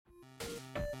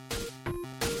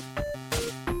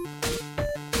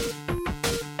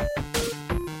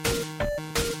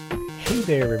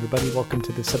there, everybody. Welcome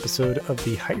to this episode of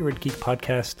the Higher Ed Geek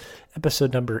Podcast,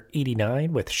 episode number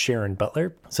 89 with Sharon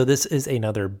Butler. So this is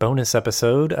another bonus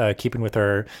episode, keeping with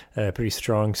our pretty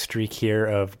strong streak here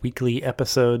of weekly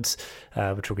episodes,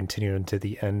 which will continue into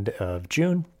the end of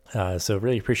June. So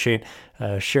really appreciate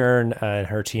Sharon and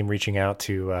her team reaching out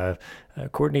to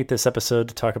coordinate this episode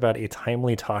to talk about a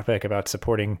timely topic about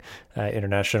supporting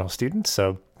international students.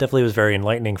 So definitely was very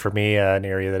enlightening for me, an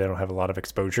area that I don't have a lot of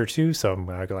exposure to. So I'm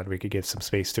glad we could give some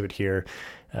space to it here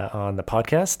on the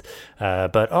podcast.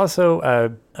 But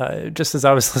also, just as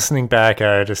I was listening back,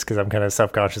 just because I'm kind of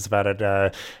self-conscious about it,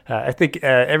 I think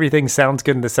everything sounds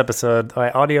good in this episode.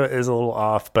 My audio is a little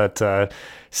off, but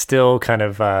still kind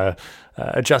of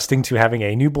adjusting to having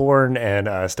a newborn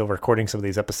and still recording some of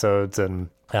these episodes and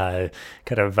kind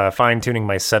of fine-tuning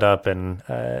my setup and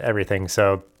everything.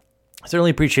 So I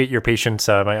certainly appreciate your patience.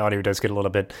 My audio does get a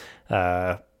little bit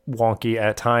wonky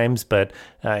at times, but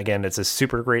again, it's a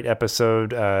super great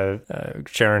episode.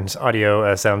 Sharon's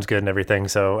audio sounds good and everything,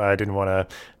 so I didn't want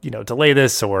to, delay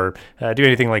this or do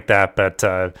anything like that. But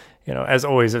as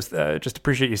always, just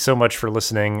appreciate you so much for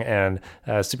listening, and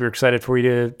super excited for you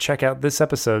to check out this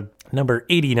episode, number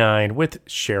 89, with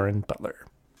Sharon Butler.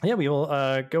 Yeah, we will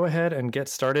go ahead and get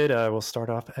started. We'll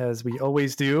start off as we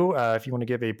always do. If you want to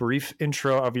give a brief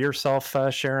intro of yourself,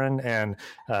 Sharon, and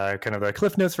kind of the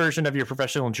Cliff Notes version of your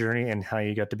professional journey and how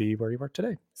you got to be where you are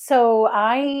today. So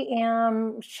I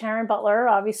am Sharon Butler.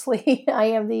 Obviously, I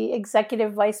am the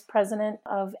Executive Vice President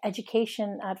of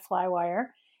Education at Flywire.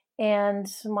 And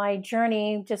my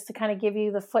journey, just to kind of give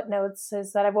you the footnotes,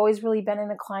 is that I've always really been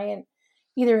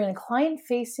either in a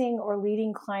client-facing or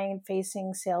leading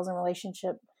client-facing sales and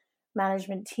relationship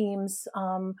management teams.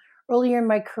 Earlier in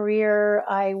my career,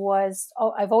 earlier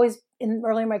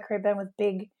in my career been with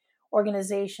big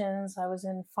organizations. I was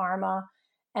in pharma,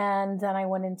 and then I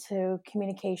went into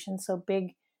communications, so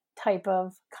big type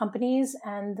of companies.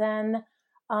 And then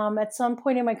at some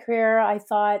point in my career, I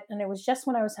thought, and it was just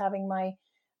when I was having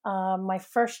my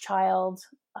first child,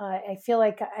 I feel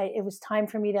like it was time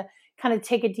for me to kind of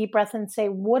take a deep breath and say,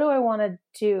 what do I want to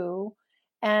do?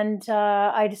 And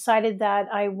I decided that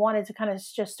I wanted to kind of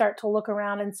just start to look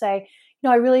around and say,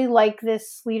 I really like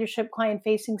this leadership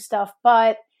client-facing stuff,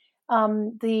 but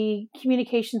the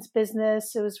communications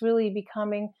business, it was really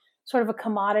becoming sort of a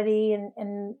commodity,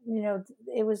 and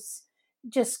it was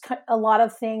just a lot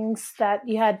of things that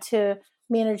you had to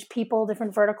manage people,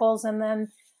 different verticals. And then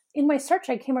in my search,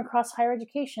 I came across higher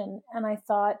education, and I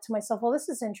thought to myself, well, this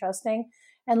is interesting.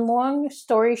 And long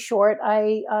story short,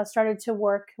 I started to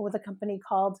work with a company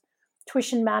called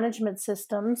Tuition Management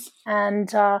Systems,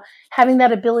 and having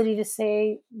that ability to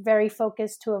stay very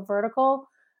focused to a vertical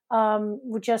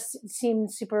would just seem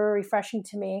super refreshing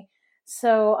to me.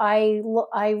 So I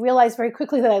realized very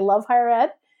quickly that I love higher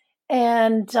ed,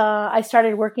 and I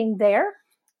started working there.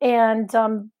 And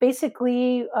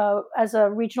basically, as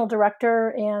a regional director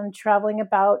and traveling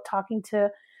about, talking to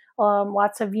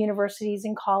lots of universities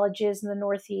and colleges in the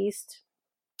Northeast,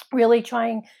 really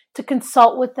trying to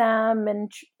consult with them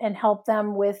and help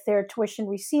them with their tuition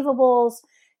receivables,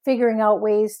 figuring out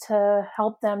ways to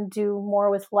help them do more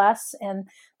with less. And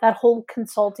that whole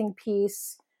consulting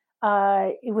piece,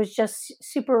 it was just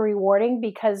super rewarding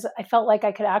because I felt like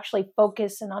I could actually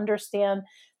focus and understand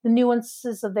the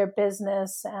nuances of their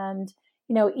business and,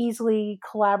 easily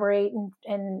collaborate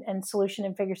and solution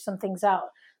and figure some things out.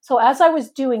 So as I was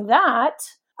doing that,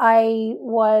 I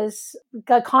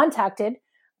got contacted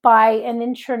by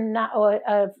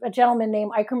a gentleman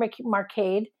named Iker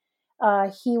Marcade.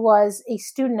 He was a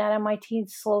student at MIT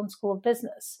Sloan School of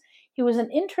Business. He was an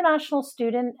international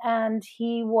student, and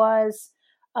he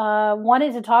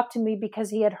wanted to talk to me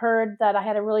because he had heard that I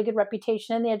had a really good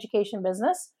reputation in the education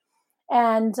business.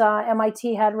 And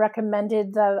MIT had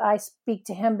recommended that I speak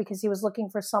to him because he was looking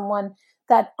for someone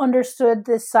that understood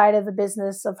this side of the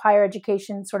business of higher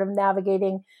education, sort of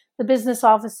navigating the business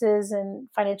offices and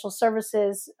financial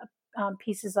services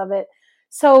pieces of it.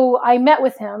 So I met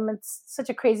with him. It's such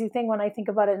a crazy thing when I think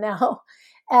about it now.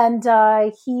 And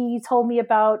he told me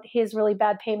about his really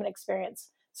bad payment experience.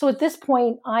 So at this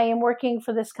point, I am working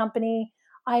for this company.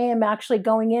 I am actually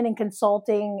going in and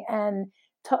consulting and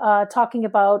talking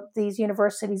about these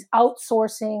universities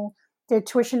outsourcing their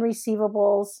tuition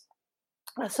receivables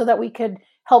so that we could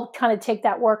help kind of take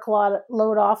that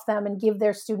workload off them and give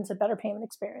their students a better payment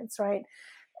experience, right?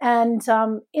 And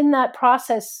in that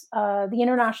process, the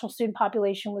international student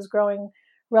population was growing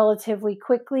relatively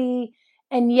quickly,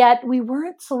 and yet we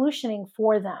weren't solutioning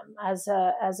for them as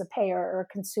a payer or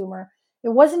a consumer. It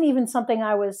wasn't even something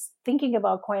I was thinking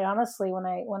about, quite honestly, when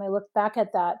I look back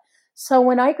at that. So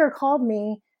when Iker called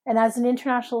me And as an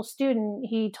international student,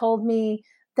 he told me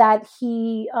that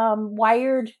he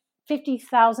wired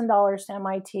 $50,000 to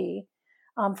MIT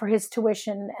for his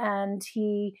tuition, and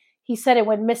he said it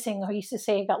went missing. He used to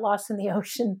say it got lost in the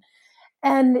ocean,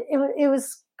 and it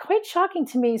was quite shocking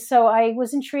to me. So I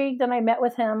was intrigued, and I met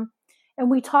with him, and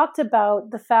we talked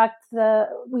about the fact that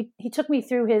he took me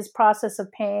through his process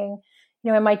of paying.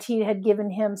 MIT had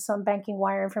given him some banking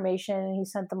wire information, and he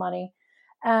sent the money,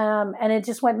 and it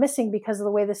just went missing because of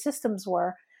the way the systems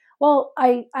were. Well,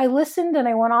 I listened, and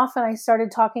I went off, and I started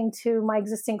talking to my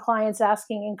existing clients,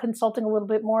 asking and consulting a little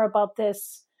bit more about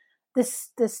this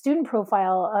student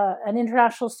profile, an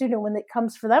international student, when it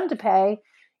comes for them to pay.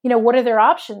 What are their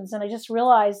options? And I just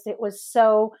realized it was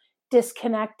so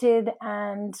disconnected,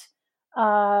 and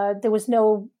there was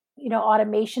no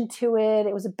automation to it.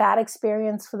 It was a bad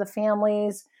experience for the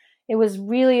families. It was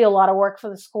really a lot of work for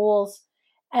the schools,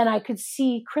 and I could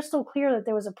see crystal clear that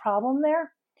there was a problem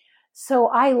there. So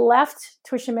I left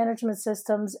tuition management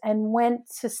systems and went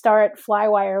to start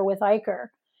Flywire with Iker.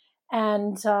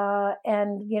 And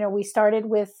we started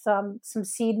with some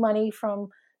seed money from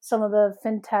some of the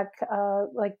fintech,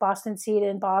 like Boston Seed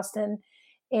in Boston.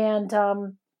 And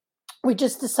we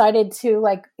just decided to,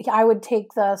 I would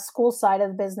take the school side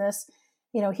of the business.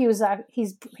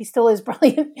 He still is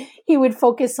brilliant. He would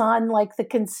focus on the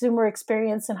consumer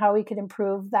experience and how we could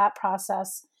improve that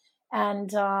process. And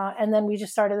then we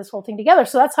just started this whole thing together.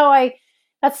 So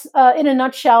that's in a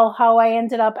nutshell how I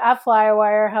ended up at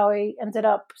Flywire, how I ended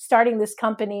up starting this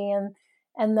company.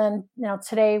 And then,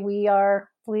 today we are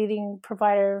leading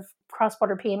provider of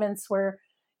cross-border payments.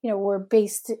 We're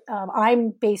based,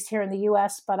 I'm based here in the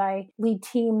US, but I lead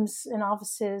teams in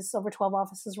offices, over 12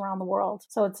 offices around the world.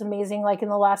 So it's amazing, in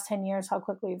the last 10 years, how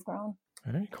quickly we've grown.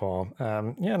 Very cool.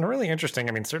 Yeah, and really interesting.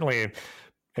 I mean, certainly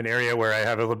an area where I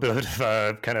have a little bit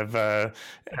of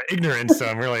ignorance. So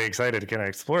I'm really excited to kind of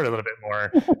explore it a little bit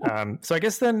more. So I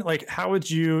guess then, how would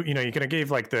you kind of gave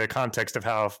the context of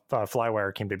how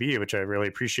Flywire came to be, which I really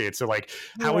appreciate. So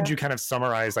how would you kind of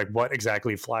summarize what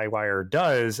exactly Flywire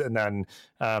does, and then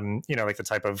the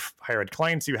type of higher ed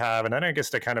clients you have, and then I guess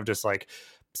to kind of just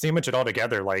sandwich it all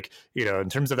together, in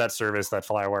terms of that service that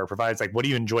Flywire provides, what do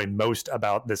you enjoy most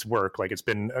about this work? It's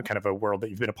been a kind of a world that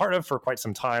you've been a part of for quite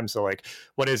some time. So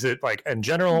what is it in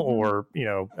general, or,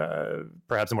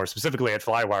 perhaps more specifically at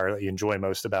Flywire, that you enjoy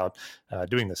most about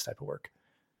doing this type of work?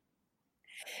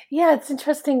 Yeah, it's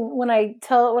interesting when I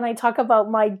talk about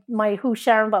my who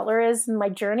Sharon Butler is and my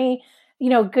journey.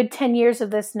 Good 10 years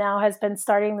of this now has been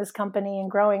starting this company and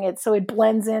growing it. So it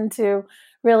blends into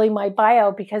really my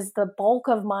bio, because the bulk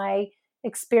of my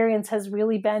experience has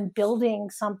really been building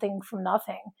something from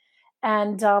nothing.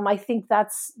 And I think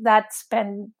that's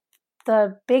been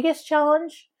the biggest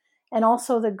challenge, and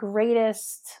also the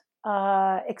greatest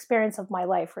experience of my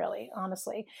life, really,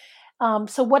 honestly.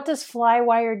 So what does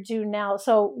Flywire do now?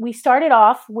 So we started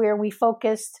off where we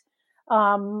focused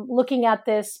looking at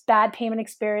this bad payment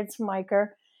experience from Iker,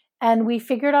 and we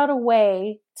figured out a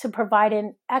way to provide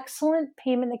an excellent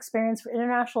payment experience for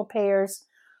international payers,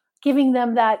 giving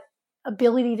them that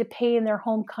ability to pay in their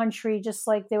home country just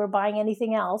like they were buying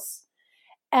anything else,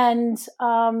 and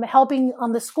helping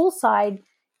on the school side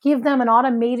give them an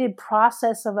automated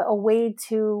process of a way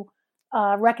to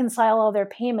reconcile all their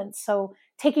payments. So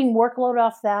taking workload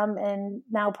off them and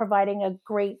now providing a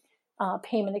great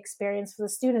payment experience for the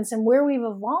students. And where we've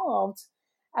evolved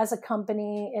as a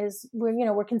company is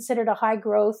we're considered a high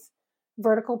growth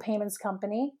vertical payments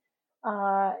company.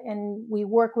 And we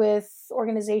work with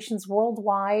organizations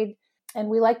worldwide. And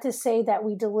we like to say that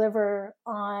we deliver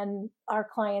on our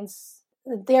clients,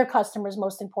 their customers'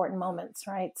 most important moments,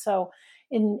 right? So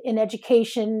in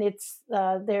education, it's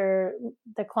the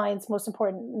client's most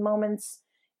important moments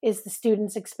is the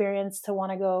student's experience to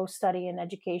want to go study in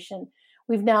education.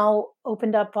 We've now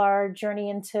opened up our journey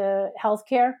into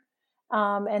healthcare,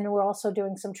 and we're also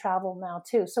doing some travel now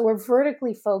too. So we're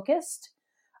vertically focused.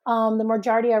 The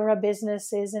majority of our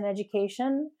business is in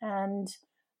education, and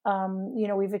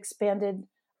we've expanded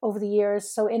over the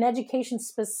years. So in education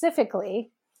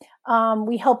specifically,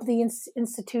 we help the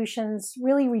institutions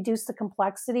really reduce the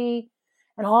complexity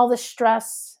and all the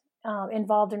stress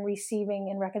involved in receiving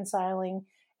and reconciling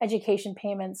education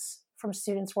payments from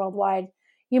students worldwide.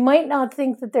 You might not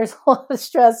think that there's a lot of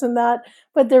stress in that,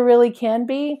 but there really can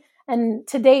be. And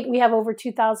to date, we have over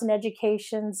 2,000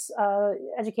 education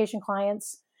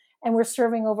clients, and we're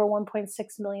serving over 1.6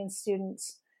 million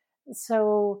students.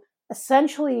 So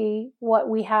essentially what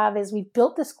we have is we've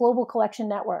built this global collection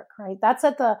network, right? That's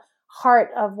at the heart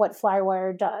of what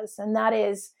Flywire does. And that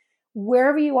is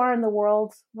wherever you are in the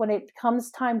world, when it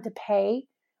comes time to pay,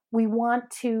 We want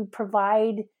to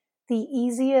provide the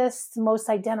easiest, most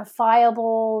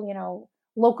identifiable,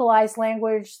 localized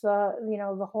language,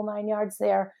 the whole 9 yards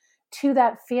there, to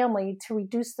that family to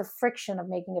reduce the friction of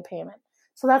making a payment.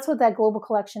 So that's what that global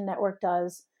collection network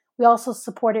does. We also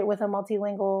support it with a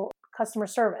multilingual customer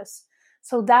service.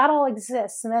 So that all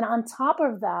exists. And then on top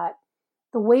of that,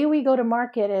 the way we go to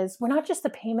market is we're not just a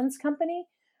payments company.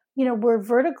 We're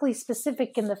vertically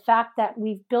specific in the fact that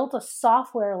we've built a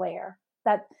software layer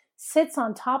that sits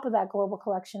on top of that global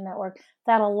collection network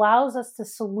that allows us to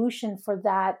solution for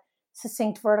that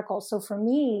succinct vertical. So for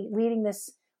me, leading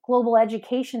this global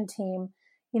education team,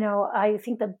 I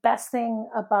think the best thing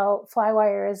about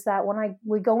Flywire is that when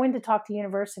we go in to talk to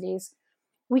universities,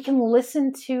 we can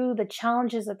listen to the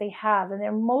challenges that they have, and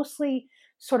they're mostly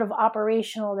sort of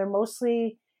operational. They're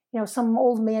mostly, some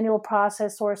old manual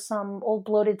process or some old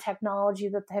bloated technology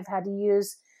that they've had to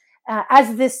use.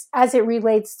 As it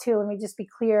relates to, let me just be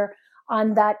clear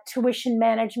on that tuition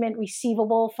management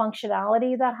receivable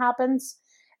functionality that happens.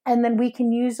 And then we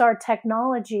can use our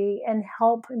technology and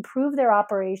help improve their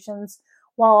operations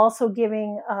while also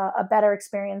giving a better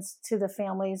experience to the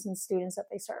families and students that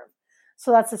they serve.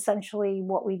 So that's essentially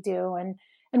what we do. And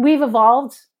we've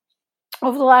evolved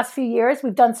over the last few years.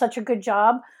 We've done such a good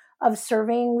job of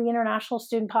serving the international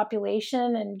student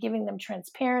population and giving them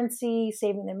transparency,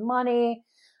 saving them money,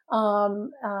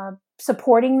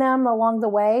 supporting them along the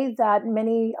way, that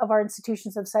many of our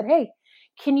institutions have said, hey,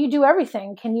 can you do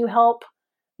everything? Can you help,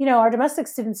 our domestic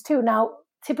students too? Now,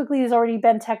 typically there's already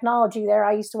been technology there.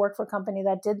 I used to work for a company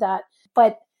that did that,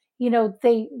 but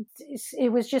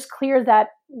it was just clear that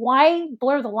why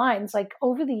blur the lines? Like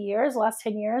over the years, last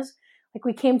 10 years, like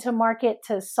we came to market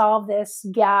to solve this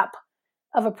gap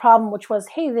of a problem, which was,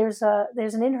 hey, there's an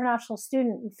international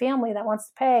student and family that wants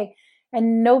to pay,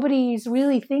 and nobody's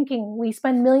really thinking. We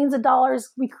spend millions of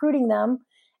dollars recruiting them,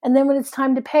 and then when it's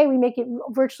time to pay, we make it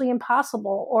virtually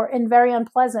impossible and very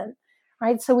unpleasant,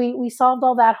 right? So we solved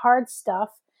all that hard stuff,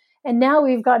 and now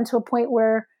we've gotten to a point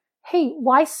where, hey,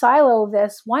 why silo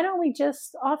this? Why don't we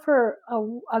just offer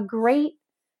a great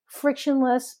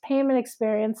frictionless payment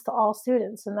experience to all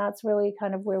students? And that's really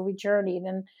kind of where we journeyed.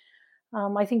 And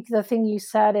I think the thing you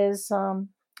said is,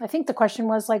 I think the question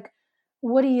was like,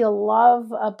 what do you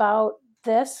love about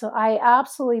this? I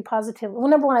absolutely positively, well,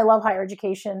 number one, I love higher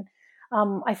education.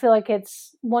 I feel like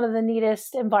it's one of the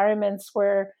neatest environments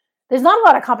where there's not a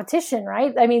lot of competition,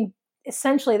 right? I mean,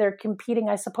 essentially they're competing,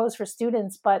 I suppose, for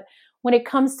students, but when it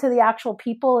comes to the actual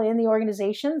people in the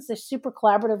organizations, they're super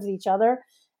collaborative with each other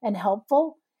and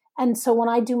helpful. And so when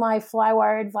I do my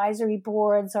Flywire advisory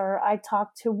boards or I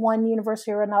talk to one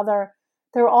university or another,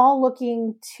 they're all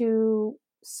looking to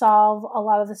solve a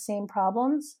lot of the same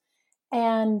problems.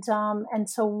 And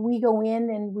so we go in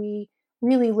and we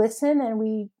really listen, and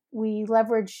we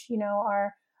leverage,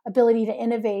 our ability to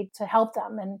innovate to help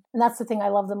them. And that's the thing I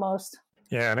love the most.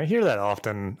 Yeah, and I hear that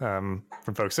often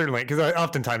from folks, certainly, because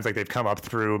oftentimes like they've come up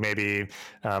through maybe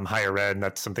higher ed, and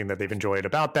that's something that they've enjoyed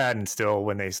about that. And still,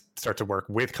 when they start to work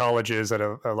with colleges at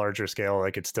a larger scale,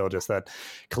 like it's still just that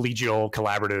collegial,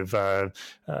 collaborative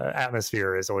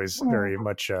atmosphere is always very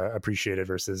much appreciated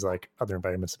versus like other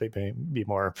environments that may be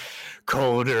more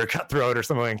cold or cutthroat or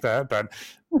something like that. But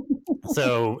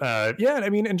so, yeah, I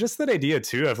mean, and just that idea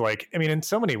too of like, I mean, in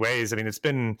so many ways, I mean, it's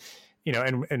been,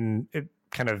 and it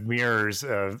kind of mirrors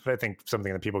I think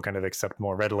something that people kind of accept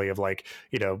more readily of like,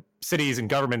 cities and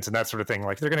governments and that sort of thing.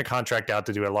 Like they're going to contract out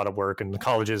to do a lot of work, and the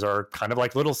colleges are kind of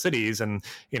like little cities. And,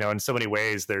 in so many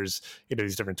ways there's,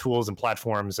 these different tools and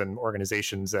platforms and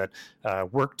organizations that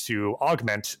work to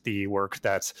augment the work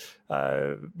that,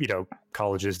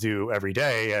 colleges do every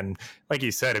day. And like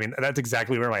you said, I mean, that's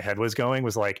exactly where my head was going,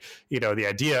 was like, the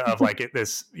idea of like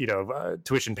this,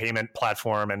 tuition payment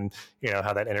platform and,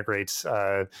 how that integrates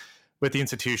with the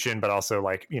institution, but also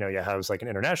like, you have like an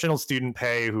international student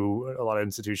pay, who a lot of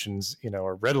institutions,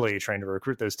 are readily trying to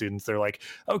recruit those students. They're like,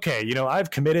 okay,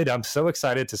 I've committed, I'm so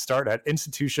excited to start at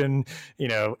institution,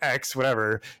 X,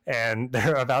 whatever. And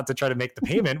they're about to try to make the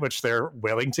payment, which they're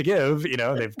willing to give,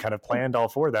 they've kind of planned all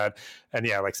for that. And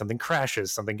yeah, like something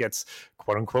crashes, something gets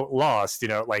quote unquote lost,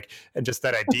 like, and just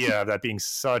that idea of that being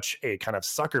such a kind of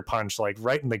sucker punch, like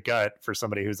right in the gut for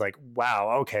somebody who's like, wow,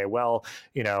 okay, well,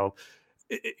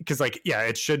 because like, yeah,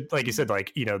 it should, like you said,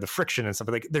 like, the friction and stuff,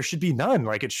 like there should be none.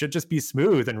 Like it should just be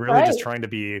smooth, and really just trying to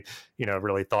be,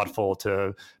 really thoughtful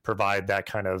to provide that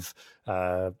kind of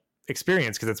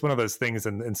experience, because it's one of those things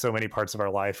in so many parts of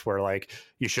our life where like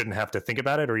you shouldn't have to think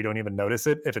about it, or you don't even notice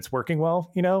it if it's working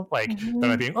well, like they're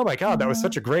not being, oh my God, that was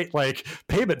such a great like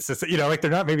payment system, like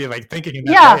they're not maybe like thinking in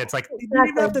that way. It's like you didn't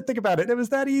even have to think about it. It was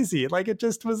that easy. Like it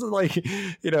just was like,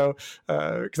 because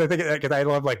I think, because I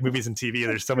love like movies and TV.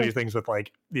 There's so many things with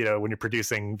like, when you're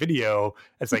producing video,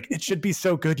 it's like it should be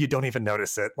so good you don't even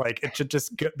notice it. Like it should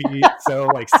just be so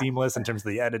like seamless in terms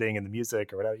of the editing and the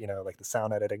music or whatever, like the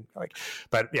sound editing. Like,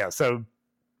 but yeah, so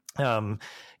that kind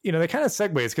of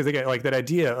segues, because again, like that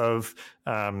idea of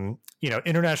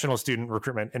international student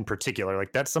recruitment in particular,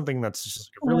 like that's something that's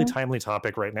just a really timely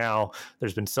topic right now.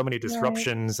 There's been so many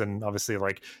disruptions, and obviously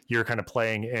like you're kind of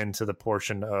playing into the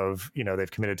portion of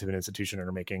they've committed to an institution and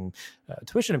are making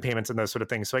tuition and payments and those sort of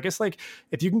things. So I guess like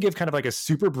if you can give kind of like a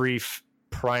super brief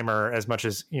primer, as much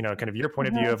as kind of your point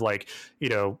of view of like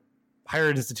higher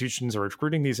ed institutions are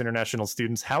recruiting these international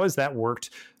students. How has that worked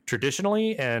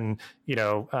traditionally? And,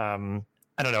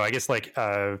 I don't know, I guess like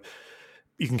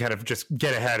you can kind of just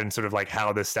get ahead and sort of like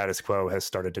how the status quo has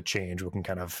started to change. We can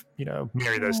kind of,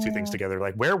 marry those two things together.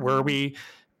 Like where were we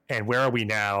and where are we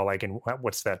now? Like, and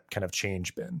what's that kind of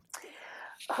change been?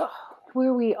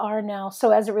 Where we are now.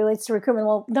 So as it relates to recruitment,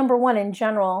 well, number one, in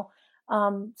general,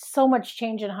 so much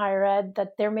change in higher ed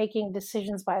that they're making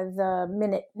decisions by the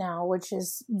minute now, which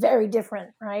is very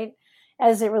different, right?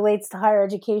 As it relates to higher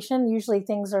education, usually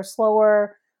things are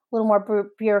slower, a little more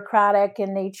bureaucratic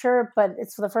in nature, but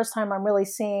it's for the first time I'm really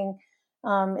seeing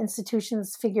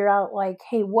institutions figure out like,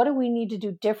 hey, what do we need to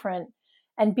do different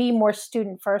and be more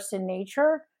student first in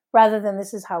nature rather than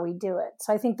this is how we do it.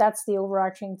 So I think that's the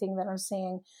overarching thing that I'm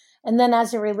seeing. And then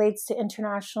as it relates to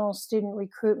international student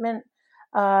recruitment,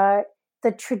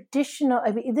 the traditional,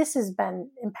 this has been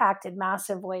impacted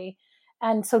massively.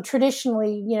 And so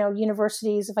traditionally,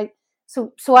 universities,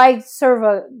 so I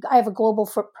have a global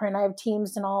footprint. I have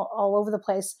teams in all over the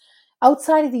place.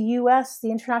 Outside of the US,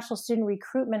 the international student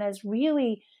recruitment has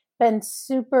really been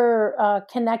super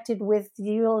connected with the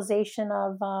utilization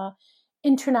of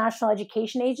international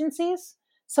education agencies.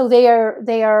 So they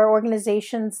are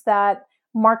organizations that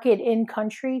market in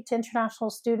country to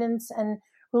international students and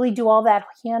really do all that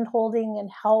hand holding and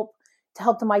help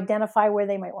them identify where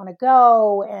they might want to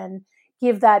go and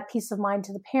give that peace of mind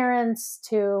to the parents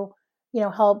to,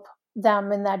 help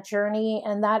them in that journey.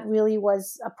 And that really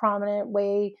was a prominent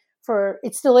way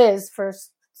it still is for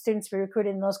students to be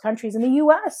recruited in those countries. In the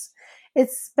US,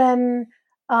 it's been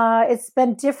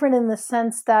different in the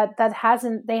sense that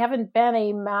they haven't been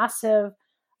a massive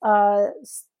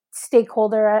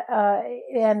stakeholder,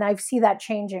 and I see that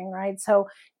changing, right? So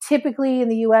typically in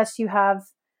the US, you have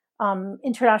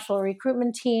international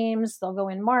recruitment teams. They'll go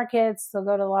in markets. They'll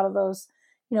go to a lot of those,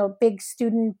 big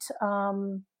student,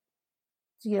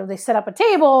 they set up a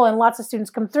table and lots of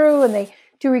students come through and they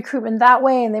do recruitment that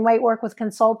way. And they might work with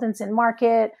consultants in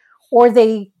market, or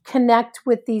they connect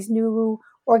with these new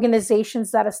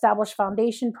organizations that establish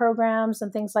foundation programs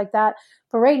and things like that.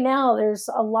 But right now, there's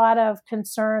a lot of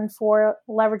concern for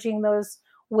leveraging those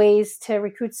ways to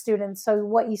recruit students. So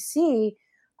what you see,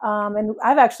 and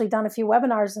I've actually done a few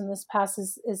webinars in this past,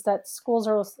 is that schools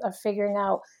are figuring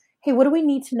out, hey, what do we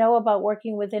need to know about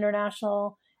working with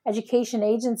international education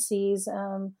agencies?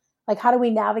 Like, how do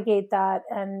we navigate that?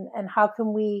 And how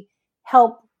can we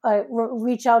help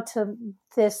reach out to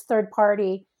this third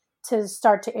party to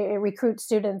start to recruit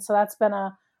students? So that's been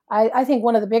I think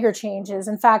one of the bigger changes.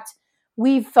 In fact,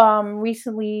 we've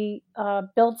recently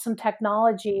built some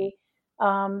technology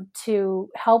to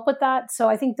help with that. So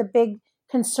I think the big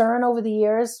concern over the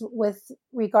years with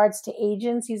regards to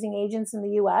using agents in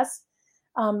the US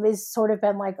is sort of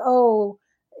been like, oh,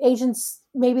 agents,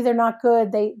 maybe they're not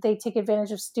good. They take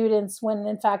advantage of students, when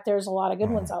in fact there's a lot of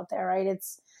good ones out there, right?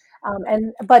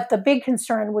 But the big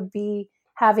concern would be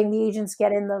having the agents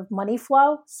get in the money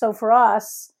flow. So for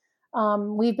us,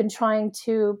 we've been trying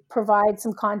to provide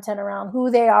some content around who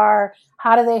they are,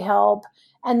 how do they help,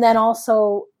 and then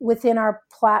also within our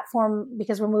platform,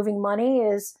 because we're moving money,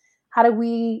 is how do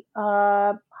we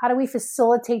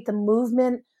facilitate the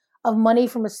movement of money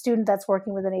from a student that's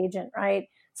working with an agent, right?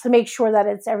 So make sure that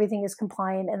everything is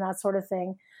compliant and that sort of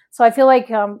thing. So I feel like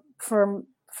from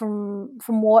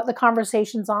what the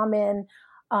conversations I'm in,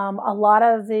 a lot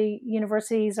of the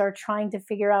universities are trying to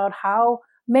figure out how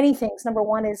many things. Number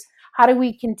one is, how do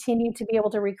we continue to be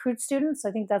able to recruit students?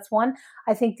 I think that's one.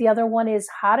 I think the other one is,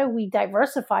 how do we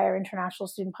diversify our international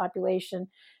student population?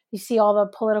 You see all the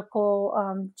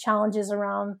political challenges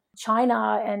around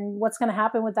China and what's going to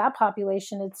happen with that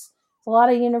population. It's a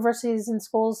lot of universities and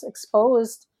schools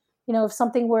exposed, if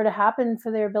something were to happen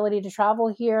for their ability to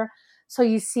travel here. So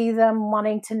you see them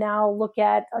wanting to now look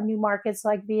at new markets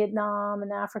like Vietnam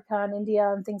and Africa and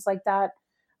India and things like that,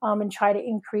 and try to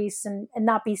increase and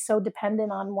not be so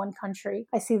dependent on one country.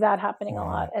 I see that happening a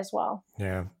lot as well.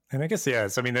 Yeah. And I guess,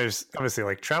 yes, I mean, there's obviously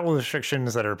like travel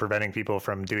restrictions that are preventing people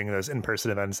from doing those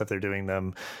in-person events that they're doing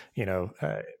them,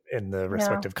 in the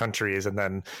respective countries. And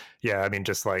then, I mean,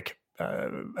 just like,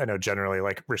 I know generally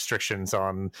like restrictions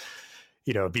on,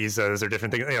 visas or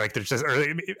different things. Like there's just, or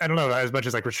I don't know, as much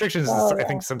as like restrictions, I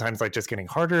think sometimes like just getting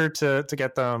harder to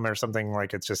get them or something,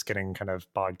 like it's just getting kind of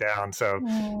bogged down. So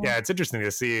it's interesting to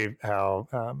see how,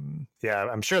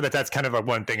 I'm sure that's kind of a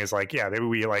one thing is like, maybe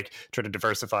we like try to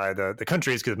diversify the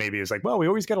countries, because maybe it's like, well, we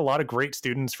always get a lot of great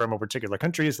students from a particular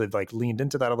countries. They've like leaned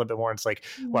into that a little bit more. It's like,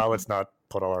 well, let's not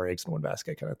put all our eggs in one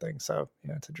basket kind of thing. So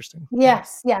it's interesting.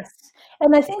 Yes.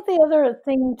 And I think the other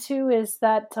thing too is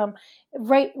that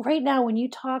right now, when you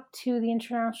talk to the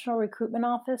International Recruitment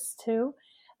Office too,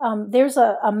 there's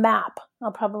a map.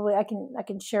 I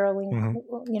can share a link,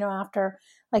 after,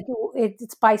 like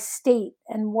it's by state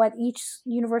and what each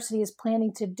university is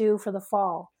planning to do for the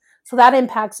fall. So that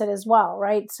impacts it as well,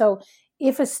 right? So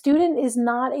if a student is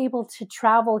not able to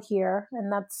travel here,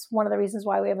 and that's one of the reasons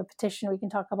why we have a petition we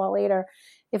can talk about later,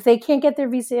 if they can't get their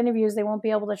visa interviews, they won't be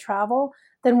able to travel.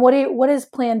 Then what is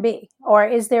plan B? Or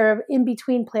is there an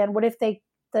in-between plan? What if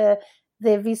the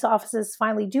visa offices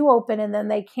finally do open and then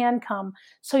they can come?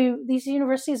 So these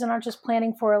universities are not just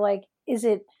planning for like,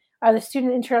 are the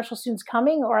international students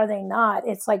coming or are they not?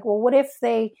 It's like, well, what if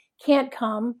they can't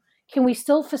come? Can we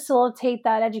still facilitate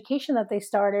that education that they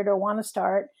started or want to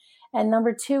start? And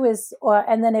number two is,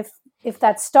 and then if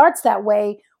that starts that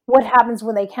way, what happens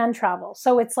when they can travel?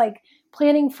 So it's like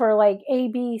planning for like A,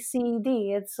 B, C,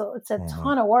 D. It's a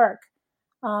ton of work,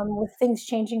 with things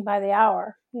changing by the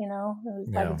hour,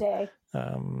 by the day.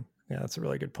 That's a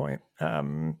really good point.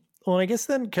 Well, I guess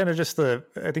then kind of just I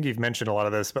think you've mentioned a lot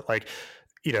of this, but like,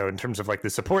 in terms of like the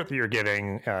support that you're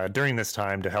giving during this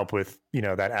time to help with,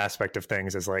 that aspect of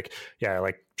things is like,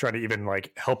 like trying to even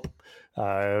like help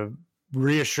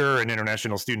reassure an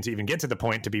international student to even get to the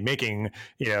point to be making,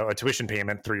 a tuition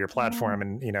payment through your platform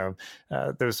and,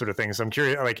 those sort of things. So I'm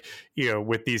curious, like,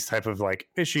 with these type of like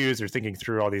issues or thinking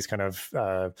through all these kind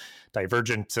of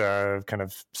divergent kind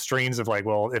of strains of like,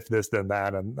 well, if this, then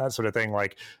that, and that sort of thing.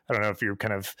 Like, I don't know if you're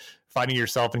kind of finding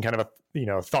yourself in kind of a,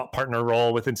 thought partner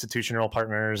role with institutional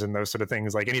partners and those sort of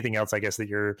things, like anything else, I guess, that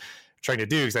you're trying to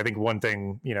do. Because I think one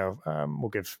thing, we'll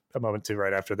give a moment to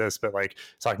right after this, but like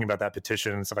talking about that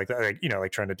petition and stuff like that, like,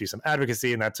 like trying to do some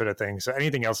advocacy and that sort of thing. So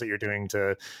anything else that you're doing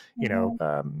to,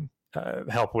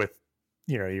 help with,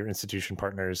 your institution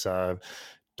partners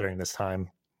during this time?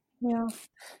 Yeah.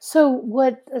 So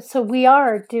we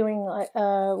are doing,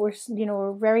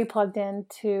 we're very plugged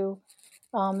into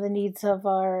the needs of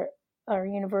our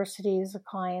universities,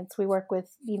 clients. We work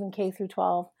with even K through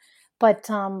 12, but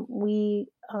we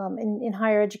in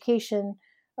higher education,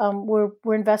 we're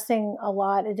investing a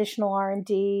lot additional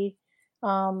R&D,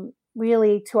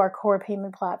 really to our core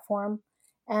payment platform,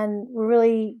 and we're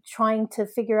really trying to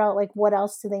figure out like what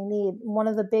else do they need. One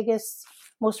of the biggest,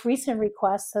 most recent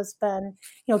requests has been,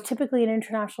 typically an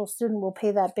international student will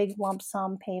pay that big lump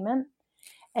sum payment.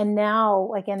 And now,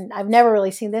 like, and I've never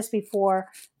really seen this before,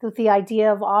 with the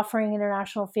idea of offering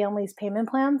international families payment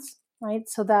plans, right?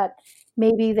 So that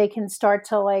maybe they can start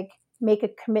to like make a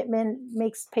commitment,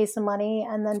 pay some money,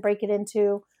 and then break it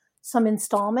into some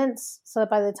installments, so that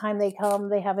by the time they come,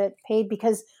 they have it paid.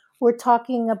 Because we're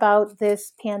talking about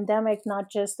this pandemic not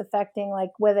just affecting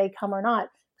like whether they come or not,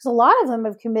 because a lot of them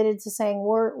have committed to saying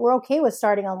we're okay with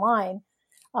starting online.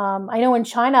 I know in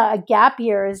China, a gap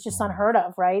year is just unheard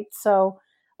of, right? So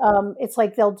it's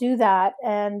like they'll do that,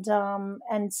 and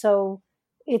so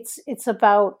it's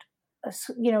about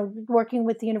working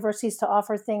with the universities to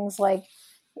offer things like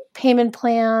payment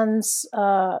plans,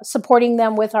 supporting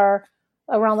them with our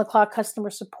around the clock customer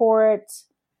support,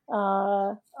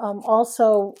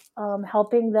 also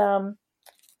helping them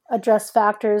address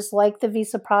factors like the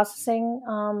visa processing,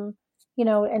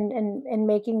 and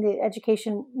making the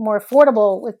education more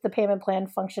affordable with the payment plan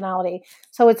functionality.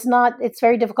 So it's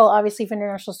very difficult, obviously, for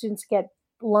international students to get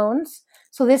loans.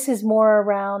 So this is more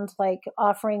around like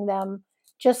offering them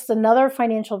just another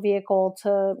financial vehicle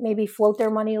to maybe float their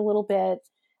money a little bit,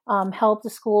 help the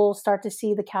school start to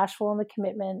see the cash flow and the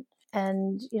commitment,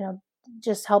 and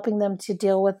just helping them to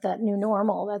deal with that new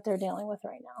normal that they're dealing with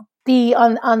right now.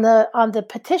 On the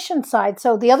petition side,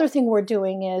 so the other thing we're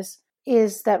doing is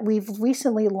that we've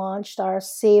recently launched our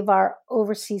Save Our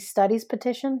Overseas Studies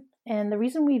petition. And the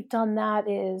reason we've done that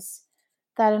is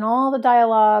that in all the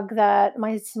dialogue that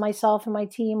myself and my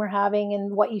team are having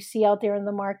and what you see out there in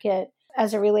the market,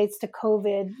 as it relates to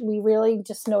COVID, we really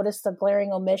just noticed a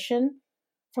glaring omission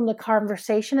from the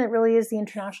conversation. It really is the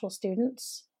international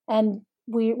students. And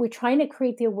we're trying to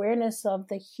create the awareness of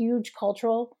the huge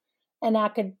cultural and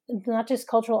not just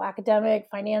cultural, academic,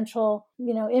 financial,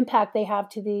 impact they have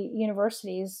to the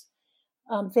universities.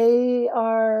 They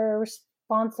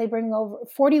bring over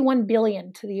 41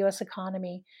 billion to the U.S.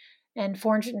 economy and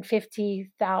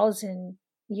 450,000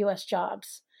 U.S.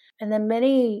 jobs. And then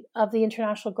many of the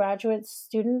international graduate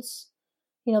students,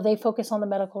 they focus on the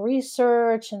medical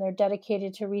research and they're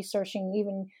dedicated to researching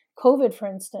even COVID, for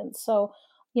instance. So,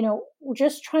 we're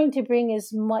just trying to bring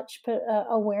as much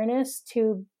awareness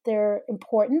to their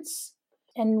importance.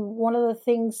 And one of the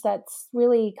things that's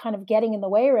really kind of getting in the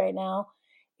way right now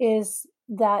is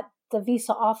that the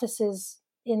visa offices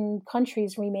in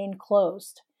countries remain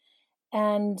closed.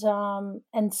 And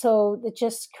so it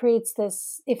just creates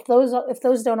this, if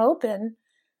those don't open,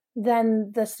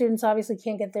 then the students obviously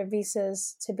can't get their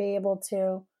visas to be able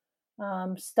to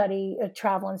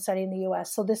travel and study in the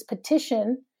U.S. So this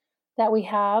petition that we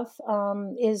have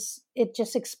it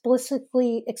just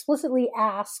explicitly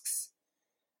asks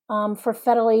for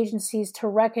federal agencies to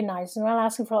recognize. And we're not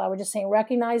asking for a lot. We're just saying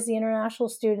recognize the international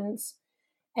students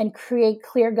and create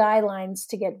clear guidelines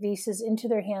to get visas into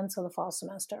their hands for the fall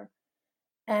semester.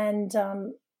 And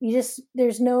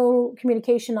there's no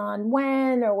communication on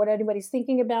when or what anybody's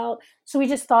thinking about. So we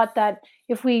just thought that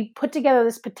if we put together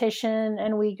this petition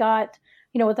and we got,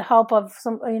 with the help of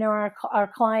some,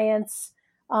 our clients,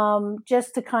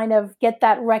 just to kind of get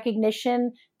that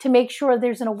recognition, to make sure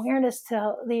there's an awareness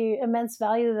to the immense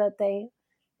value that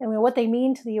what they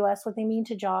mean to the U.S., what they mean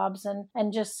to jobs,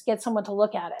 and just get someone to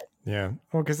look at it. Yeah.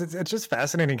 Well, because it's just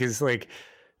fascinating because it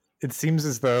seems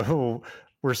as though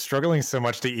we're struggling so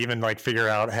much to even figure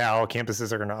out how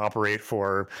campuses are going to operate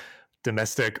for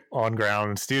domestic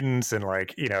on-ground students and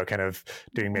kind of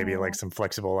doing maybe some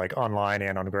flexible online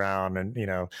and on ground and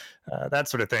that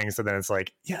sort of thing. So then it's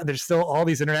there's still all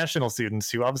these international students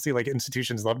who obviously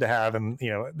institutions love to have, and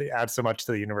they add so much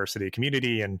to the university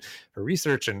community and for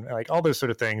research and all those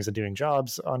sort of things, and doing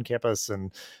jobs on campus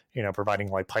and providing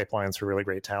pipelines for really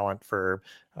great talent for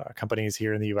companies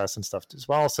here in the US and stuff as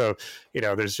well. So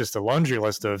there's just a laundry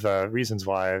list of reasons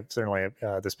why certainly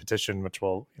this petition, which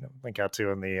we'll link out to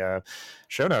in the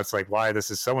show notes, why this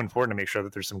is so important to make sure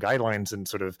that there's some guidelines and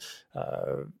sort of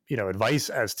advice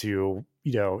as to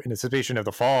in anticipation of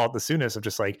the fall the soonest, of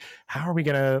just how are we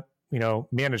going to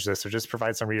manage this, or just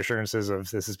provide some reassurances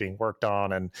of this is being worked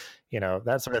on, and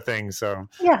that sort of thing. So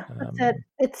yeah, that's it.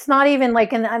 It's not even we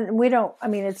don't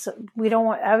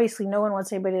want, obviously no one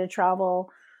wants anybody to travel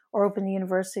or open the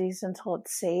universities until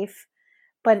it's safe.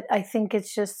 But I think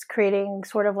it's just creating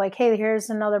sort of hey, here's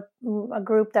a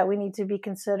group that we need to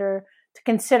consider,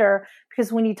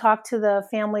 because when you talk to the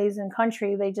families in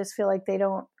country, they just feel like there's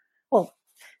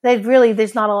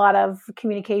not a lot of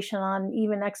communication on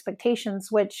even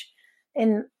expectations, which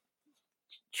in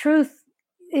truth,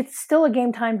 it's still a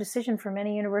game time decision for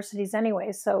many universities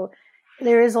anyway. So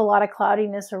there is a lot of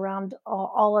cloudiness around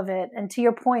all of it. And to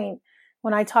your point,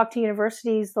 when I talk to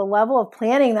universities, the level of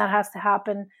planning that has to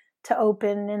happen to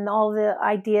open, and all the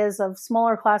ideas of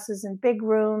smaller classes in big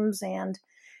rooms and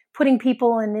putting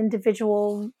people in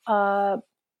individual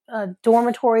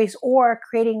dormitories or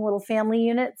creating little family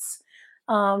units.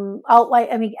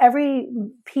 Every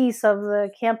piece of the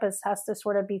campus has to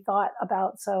sort of be thought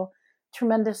about. So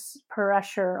tremendous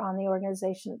pressure on the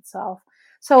organization itself.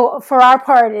 So for our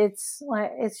part, it's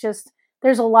just,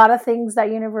 there's a lot of things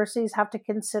that universities have to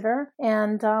consider,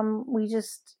 and we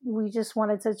just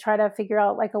wanted to try to figure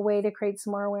out a way to create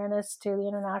some more awareness to the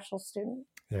international student.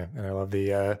 Yeah, and I love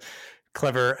the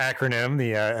clever acronym,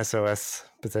 the SOS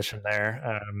position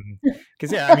there,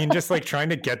 because just trying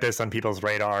to get this on people's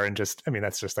radar, and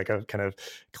that's just a kind of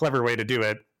clever way to do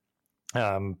it.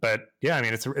 But yeah,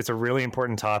 it's a really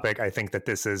important topic. I think that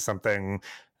this is something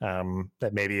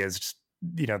that maybe is just,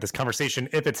 this conversation,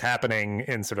 if it's happening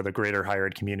in sort of the greater higher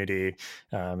ed community,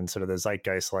 and sort of the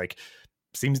zeitgeist,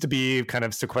 seems to be kind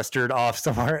of sequestered off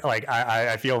somewhere.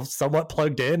 I feel somewhat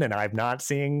plugged in, and I'm not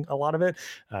seeing a lot of it.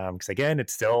 Because again,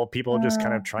 it's still people just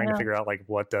kind of trying to figure out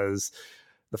what does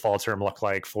the fall term look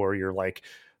like for your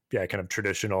kind of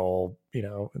traditional,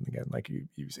 and again, you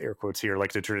use air quotes here,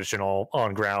 the traditional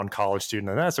on ground college student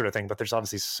and that sort of thing. But there's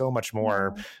obviously so much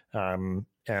more, and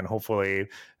hopefully,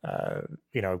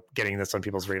 getting this on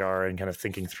people's radar and kind of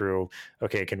thinking through,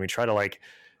 okay, can we try to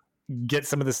get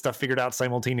some of this stuff figured out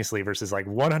simultaneously versus like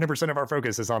 100% of our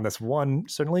focus is on this one,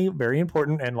 certainly very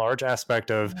important and large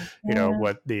aspect of,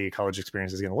 what the college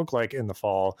experience is going to look like in the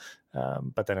fall.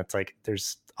 But then it's like,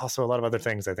 there's also a lot of other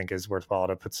things I think is worthwhile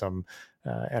to put some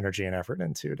energy and effort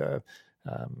into to,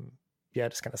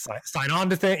 just kind of sign on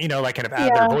to things, like kind of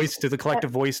add their voice to the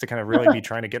collective voice to kind of really be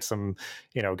trying to get some,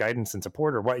 guidance and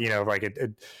support or what, like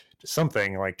it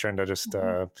something like trying to just,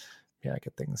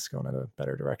 get things going in a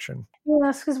better direction.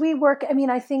 Yes, because we work,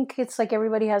 I think it's like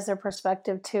everybody has their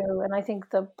perspective too. And I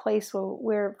think the place where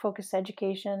we're focused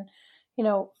education,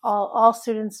 all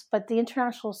students, but the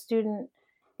international student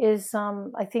is,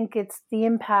 I think it's the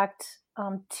impact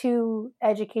to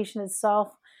education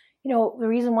itself. The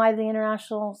reason why the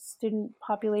international student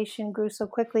population grew so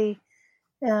quickly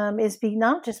is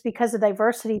not just because of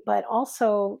diversity, but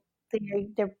also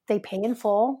they pay in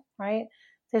full, right?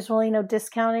 There's really no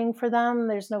discounting for them.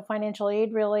 There's no financial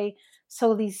aid really.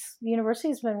 So these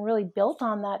universities have been really built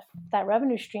on that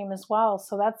revenue stream as well.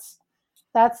 So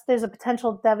there's a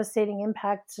potential devastating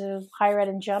impact to higher ed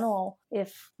in general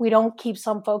if we don't keep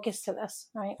some focus to this,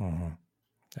 right? Mm-hmm.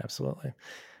 Absolutely.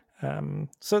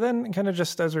 So then kind of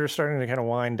just as we're starting to kind of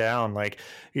wind down, like,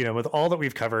 with all that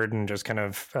we've covered and just kind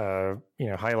of,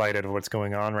 highlighted what's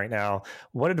going on right now,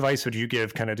 what advice would you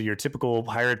give kind of to your typical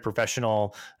higher ed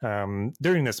professional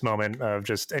during this moment of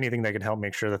just anything that could help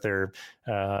make sure that they're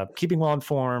keeping well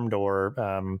informed or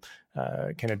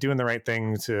kind of doing the right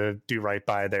thing to do right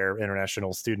by their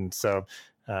international students? So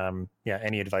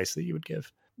any advice that you would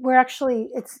give?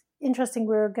 It's interesting.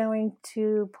 We're going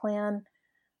to plan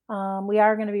we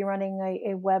are going to be running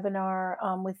a webinar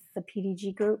with the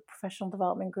PDG group, Professional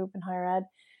Development Group in Higher Ed,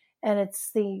 and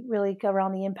it's really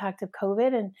around the impact of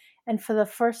COVID. And for the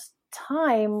first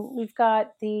time, we've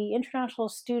got the International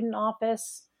Student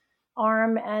Office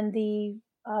arm and the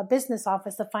business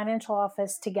office, the financial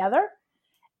office together.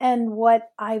 And what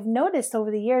I've noticed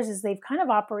over the years is they've kind of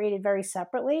operated very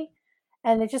separately.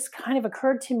 And it just kind of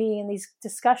occurred to me in these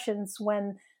discussions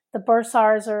when the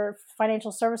bursars or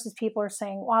financial services people are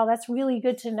saying, wow, that's really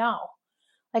good to know.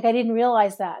 Like, I didn't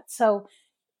realize that. So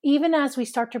even as we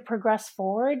start to progress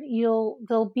forward,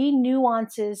 there'll be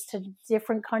nuances to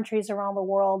different countries around the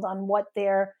world on what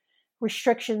their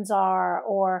restrictions are,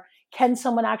 or can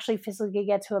someone actually physically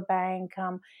get to a bank?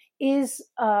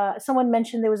 Someone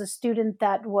mentioned there was a student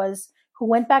who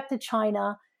went back to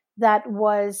China that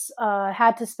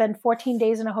had to spend 14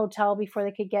 days in a hotel before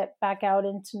they could get back out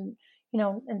into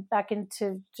and back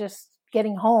into just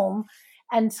getting home.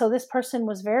 And so this person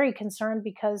was very concerned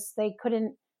because they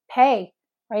couldn't pay,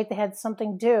 right? They had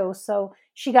something due. So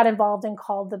she got involved and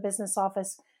called the business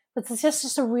office. But it's just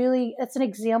it's an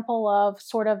example of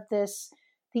sort of the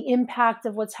impact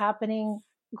of what's happening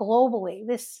globally.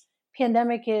 This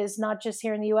pandemic is not just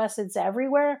here in the US, it's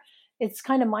everywhere. It's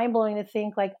kind of mind-blowing to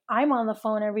think, like, I'm on the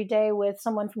phone every day with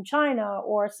someone from China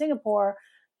or Singapore,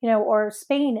 or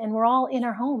Spain, and we're all in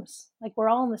our homes. Like, we're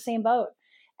all in the same boat.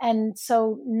 And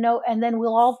and then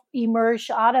we'll all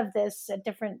emerge out of this at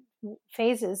different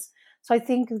phases. So I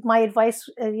think my advice,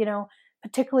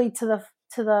 particularly to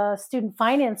the student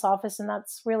finance office, and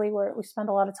that's really where we spend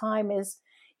a lot of time, is,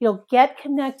 get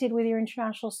connected with your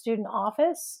international student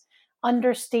office,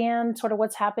 understand sort of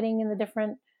what's happening in the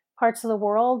different parts of the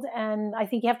world. And I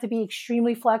think you have to be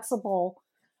extremely flexible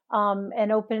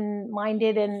and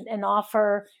open-minded and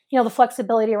offer, the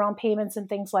flexibility around payments and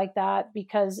things like that,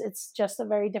 because it's just a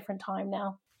very different time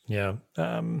now. Yeah.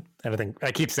 And I think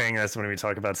I keep saying this when we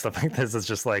talk about stuff like this, it's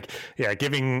just like,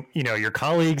 giving, your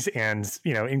colleagues and,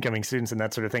 incoming students and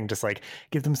that sort of thing, just like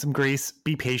give them some grace,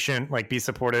 be patient, like be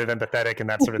supportive, empathetic, and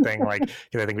that sort of thing. Like,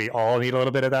 because I think we all need a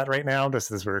little bit of that right now. This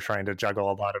is, we're trying to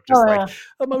juggle a lot of just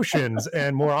emotions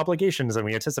and more obligations than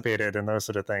we anticipated and those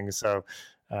sort of things. So,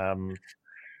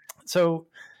 so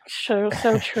true.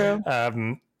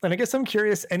 And I guess I'm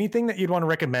curious, anything that you'd want to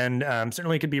recommend,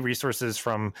 certainly it could be resources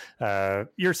from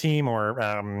your team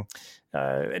or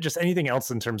just anything else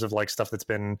in terms of like stuff that's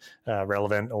been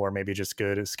relevant or maybe just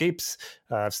good escapes,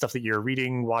 stuff that you're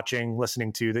reading, watching,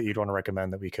 listening to that you'd want to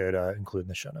recommend that we could include in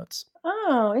the show notes.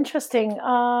 Oh, interesting.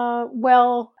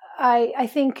 Well, I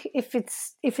think if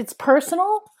it's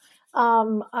personal,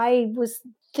 I was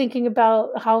thinking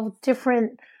about how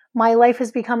different my life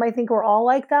has become. I think we're all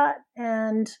like that.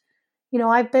 And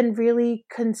I've been really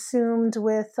consumed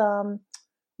with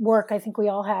work. I think we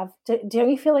all have. Don't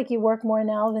you feel like you work more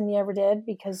now than you ever did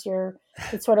because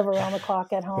it's sort of around the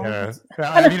clock at home? Yeah.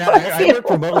 I work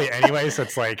remotely anyway, so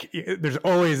it's like there's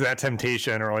always that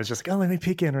temptation, or always just like, oh, let me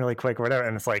peek in really quick or whatever.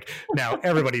 And it's like now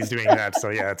everybody's doing that, so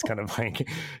yeah, it's kind of like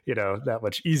that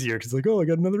much easier because like, oh, I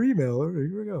got another email.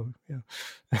 Here we go. Yeah.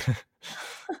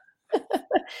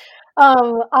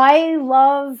 I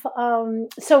love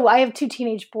so I have two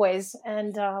teenage boys,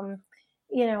 and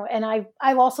and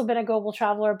I've also been a global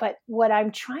traveler, but what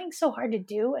I'm trying so hard to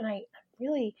do, and I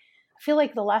really feel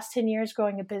like the last 10 years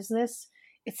growing a business,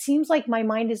 it seems like my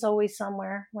mind is always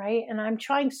somewhere, right? And I'm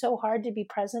trying so hard to be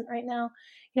present right now.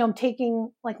 I'm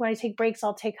taking, like, when I take breaks,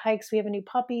 I'll take hikes. We have a new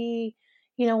puppy.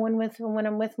 When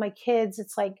I'm with my kids,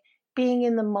 it's like being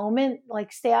in the moment,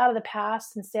 like stay out of the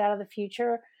past and stay out of the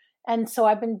future. And so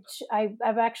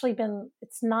I've actually been,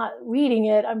 it's not reading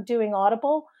it, I'm doing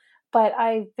Audible, but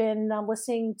I've been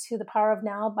listening to The Power of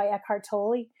Now by Eckhart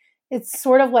Tolle. It's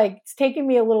sort of like, it's taken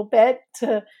me a little bit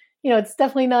to, it's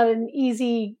definitely not an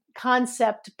easy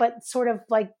concept, but sort of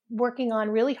like working on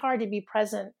really hard to be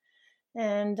present.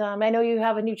 And I know you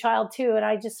have a new child too, and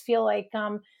I just feel like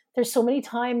there's so many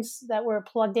times that we're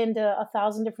plugged into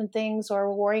 1,000 different things, or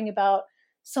we're worrying about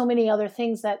so many other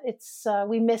things, that it's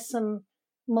we miss some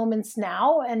moments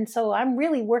now. And so I'm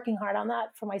really working hard on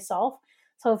that for myself.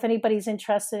 So if anybody's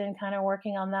interested in kind of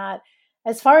working on that,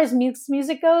 as far as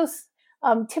music goes,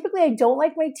 typically I don't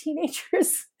like my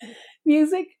teenagers'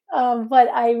 music, but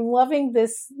I'm loving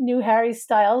this new Harry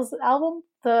Styles album.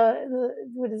 The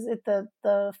what is it?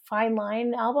 The Fine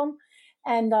Line album,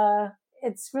 and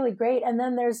it's really great. And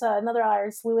then there's another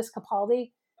artist, Louis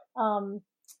Capaldi.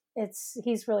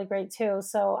 He's really great too.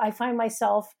 So I find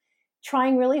myself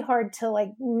trying really hard to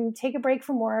like take a break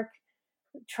from work,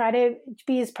 try to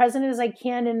be as present as I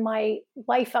can in my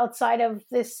life outside of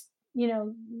this,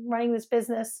 running this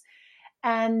business,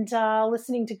 and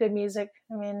listening to good music.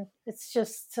 I mean, it's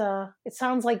just, it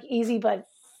sounds like easy, but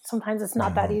sometimes it's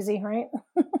not that easy, right?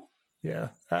 Yeah.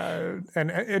 And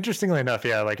interestingly enough,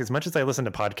 yeah, like as much as I listen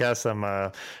to podcasts,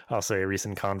 I'm also a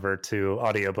recent convert to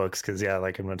audiobooks, because yeah,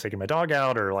 like I'm taking my dog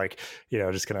out, or like,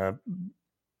 just gonna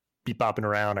be bopping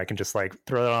around, I can just like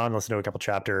throw it on, listen to a couple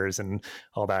chapters and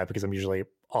all that, because I'm usually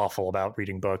awful about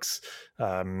reading books.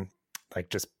 Like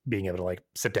just being able to like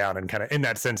sit down and kind of in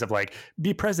that sense of like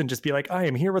be present, just be like, I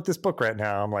am here with this book right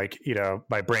now. I'm like,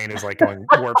 my brain is like going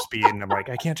warp speed, and I'm like,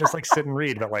 I can't just like sit and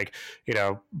read, but like,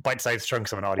 bite-sized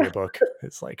chunks of an audiobook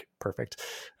is like perfect.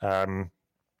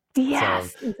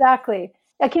 Yes, exactly.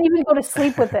 I can even go to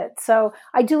sleep with it. So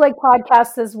I do like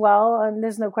podcasts as well, and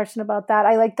there's no question about that.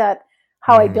 I like that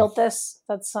How I Built This.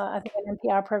 That's I think an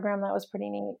NPR program that was pretty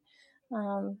neat.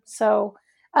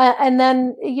 And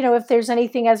then if there's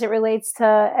anything as it relates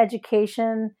to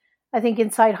education, I think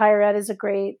Inside Higher Ed is a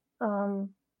great. I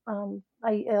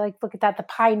like look at that. The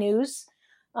Pi News.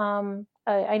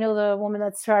 I know the woman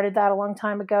that started that a long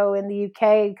time ago in the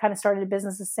UK, kind of started a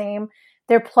business the same.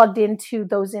 They're plugged into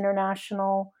those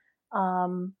international,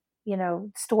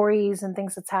 stories and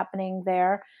things that's happening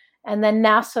there. And then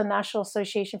NASA, National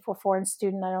Association for Foreign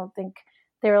Students, I don't think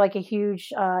they're like a huge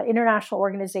international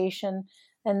organization,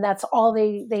 and that's all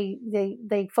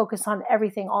they focus on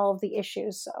everything, all of the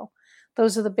issues. So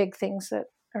those are the big things that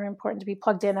are important to be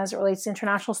plugged in as it relates to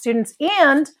international students.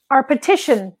 And our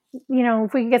petition,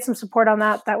 if we could get some support on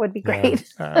that, that would be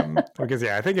great. Because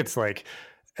I think it's like,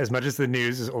 as much as the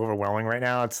news is overwhelming right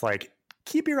now, it's like,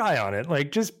 keep your eye on it.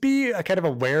 Like, just be kind of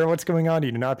aware of what's going on.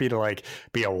 You do not be to like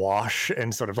be awash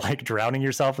and sort of like drowning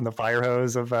yourself in the fire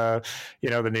hose of, the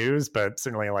news, but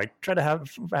certainly like try to have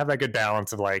that good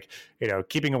balance of like,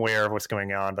 keeping aware of what's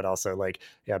going on, but also like,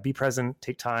 be present,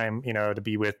 take time, to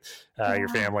be with your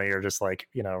family, or just like,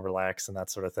 relax and that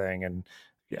sort of thing. And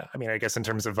yeah, I mean, I guess in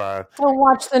terms of don't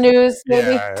watch the news,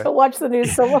 maybe don't watch the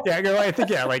news so much. I think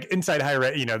like Inside Higher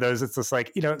Ed, those, it's just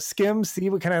like, skim, see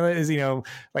what kind of is,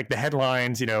 like the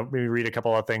headlines, maybe read a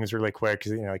couple of things really quick,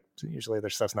 because like usually their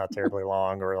stuff's not terribly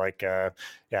long, or like I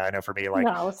know for me, like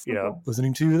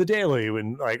listening to the Daily,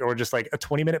 when like, or just like a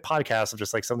 20-minute podcast of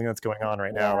just like something that's going on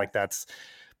right now, like that's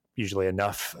usually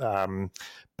enough.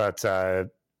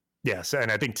 Yes,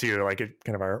 and I think too, like it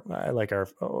kind of our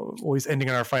always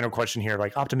ending on our final question here,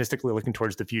 like optimistically looking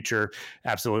towards the future.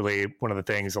 Absolutely, one of the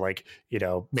things, like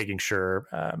making sure,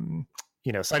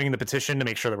 signing the petition to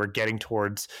make sure that we're getting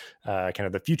towards kind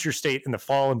of the future state in the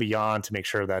fall and beyond, to make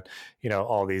sure that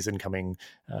all these incoming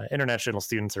international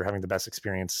students are having the best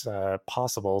experience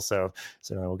possible. So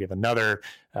we'll give another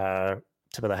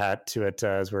tip of the hat to it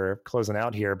as we're closing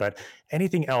out here. But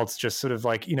anything else, just sort of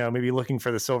like, maybe looking for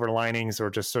the silver linings, or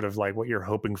just sort of like what you're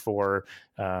hoping for,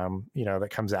 that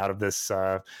comes out of this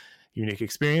unique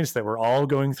experience that we're all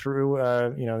going through,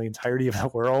 the entirety of the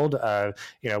world.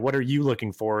 What are you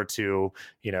looking forward to,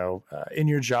 in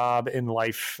your job, in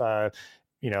life,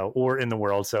 or in the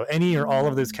world. So any or all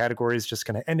of those categories, just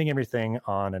kind of ending everything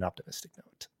on an optimistic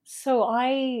note. So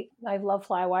I love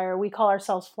Flywire. We call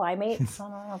ourselves Flymates. I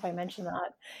don't know if I mentioned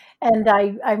that. And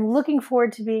I'm looking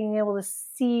forward to being able to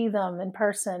see them in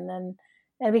person,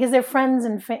 and because they're friends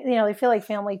and they feel like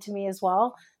family to me as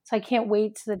well. So I can't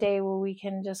wait to the day where we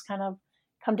can just kind of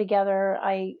come together.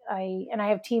 I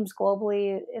have teams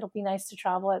globally. It'll be nice to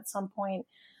travel at some point.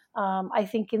 I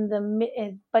think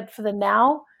but for the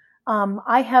now,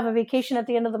 I have a vacation at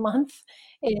the end of the month.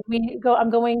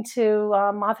 I'm going to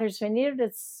Martha's Vineyard.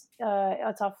 It's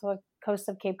off the coast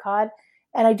of Cape Cod,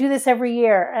 and I do this every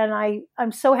year. And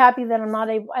I'm so happy that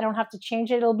I don't have to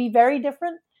change it. It'll be very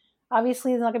different.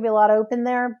 Obviously, there's not going to be a lot open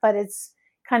there, but it's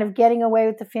kind of getting away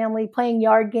with the family, playing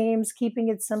yard games, keeping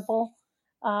it simple.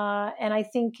 And I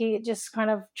think it just kind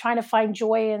of trying to find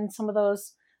joy in some of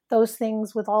those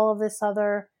things with all of this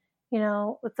other,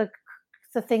 with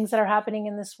the things that are happening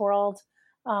in this world.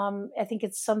 I think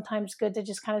it's sometimes good to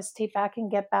just kind of stay back and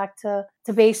get back to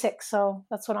basics. So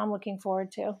that's what I'm looking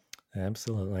forward to.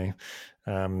 Absolutely.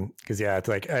 Because it's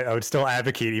like I would still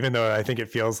advocate, even though I think it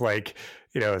feels like,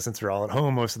 since we're all at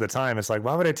home most of the time, it's like,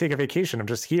 why would I take a vacation? I'm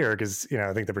just here because,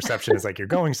 I think the perception is like you're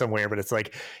going somewhere, but it's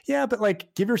like, yeah, but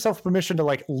like give yourself permission to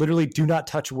like literally do not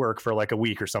touch work for like a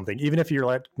week or something, even if you're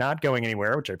like not going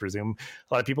anywhere, which I presume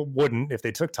a lot of people wouldn't if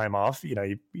they took time off.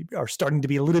 You are starting to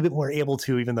be a little bit more able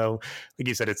to, even though, like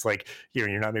you said, it's like, you're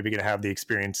not maybe going to have the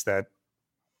experience that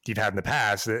you've had in the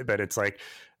past, but it's like,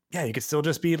 yeah, you could still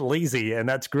just be lazy, and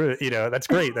that's good. That's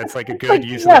great. That's like a good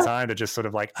use of the time to just sort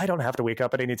of like, I don't have to wake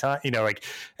up at any time, and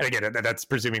again, that's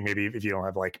presuming maybe if you don't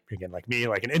have like me,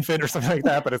 like an infant or something like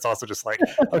that, but it's also just like,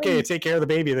 okay, take care of the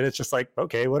baby. Then it's just like,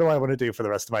 okay, what do I want to do for the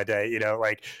rest of my day?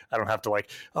 Like I don't have to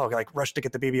like, rush to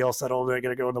get the baby all settled. And I got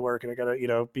to go into work and I got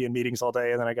to, be in meetings all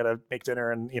day. And then I got to make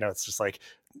dinner. And, it's just like,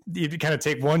 you kind of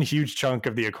take one huge chunk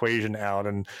of the equation out.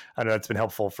 And I know that's been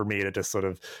helpful for me to just sort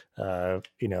of,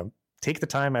 take the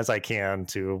time as I can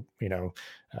to,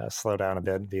 slow down a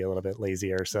bit and be a little bit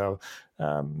lazier. So,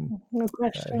 no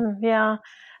question. Yeah.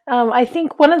 I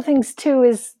think one of the things too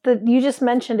is that you just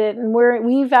mentioned it, and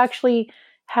we've actually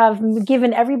have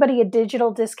given everybody a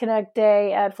digital disconnect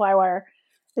day at Flywire.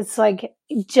 It's like,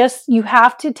 you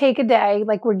have to take a day,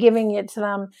 like we're giving it to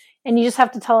them, and you just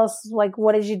have to tell us like,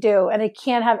 what did you do? And it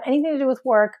can't have anything to do with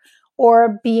work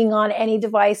or being on any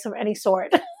device of any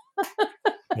sort.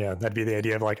 Yeah, that'd be the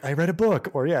idea of like, I read a book,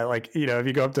 or if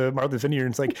you go up to Martha's Vineyard,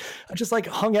 it's like, I just like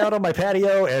hung out on my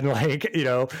patio and like,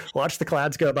 watched the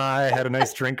clouds go by, had a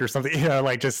nice drink or something, and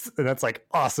that's like,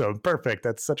 awesome. Perfect.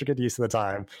 That's such a good use of the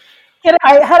time. And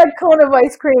I had a cone of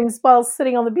ice cream while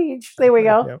sitting on the beach. There we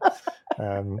go.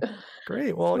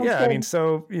 Great. Well, yeah, good. I mean,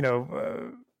 so,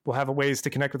 we'll have ways to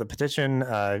connect with the petition,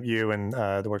 you and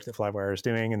the work that Flywire is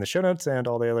doing in the show notes and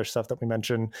all the other stuff that we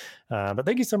mentioned. But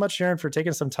thank you so much, Sharon, for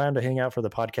taking some time to hang out for the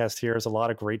podcast here. There's a lot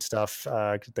of great stuff,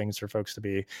 good things for folks to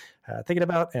be thinking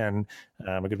about, and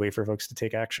a good way for folks to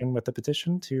take action with the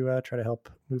petition to try to help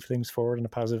move things forward in a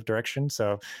positive direction.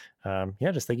 So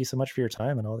just thank you so much for your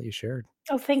time and all that you shared.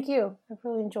 Oh, thank you. I've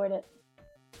really enjoyed it.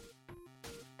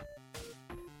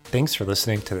 Thanks for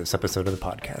listening to this episode of the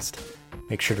podcast.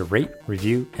 Make sure to rate,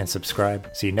 review, and subscribe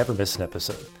so you never miss an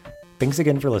episode. Thanks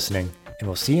again for listening, and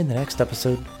we'll see you in the next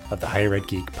episode of the Higher Ed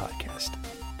Geek podcast.